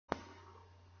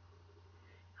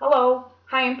Hello,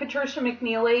 hi, I'm Patricia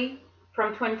McNeely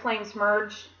from Twin Flames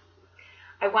Merge.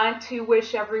 I want to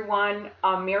wish everyone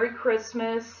a Merry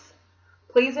Christmas.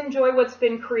 Please enjoy what's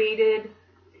been created.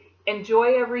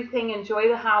 Enjoy everything. Enjoy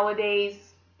the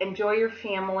holidays. Enjoy your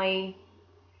family.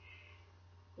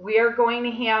 We are going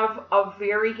to have a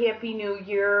very happy new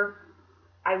year.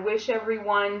 I wish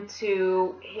everyone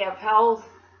to have health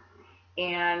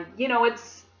and,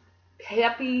 it's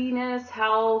happiness,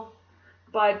 health,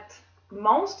 but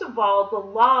most of all, the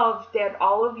love that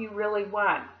all of you really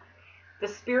want. The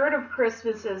spirit of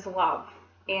Christmas is love,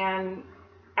 and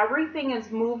everything is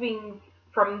moving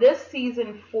from this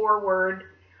season forward.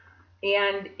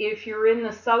 And if you're in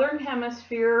the southern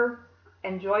hemisphere,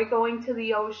 enjoy going to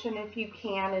the ocean if you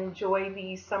can. Enjoy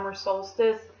the summer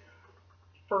solstice.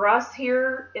 For us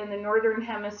here in the northern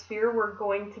hemisphere, we're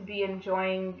going to be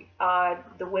enjoying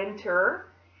the winter.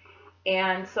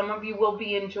 And some of you will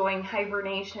be enjoying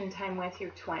hibernation time with your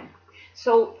twin.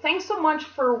 So thanks so much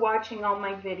for watching all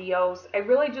my videos. I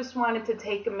really just wanted to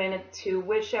take a minute to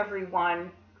wish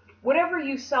everyone whatever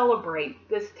you celebrate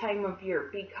this time of year,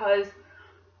 because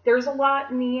there's a lot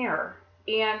in the air,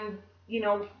 and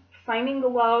finding the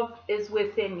love is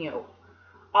within you.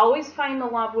 Always find the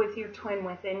love with your twin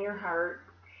within your heart,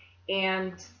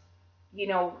 and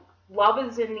love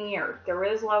is in the air. There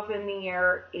is love in the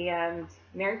air, and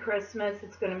Merry Christmas.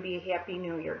 It's going to be a Happy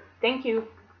New Year. Thank you.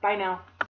 Bye now.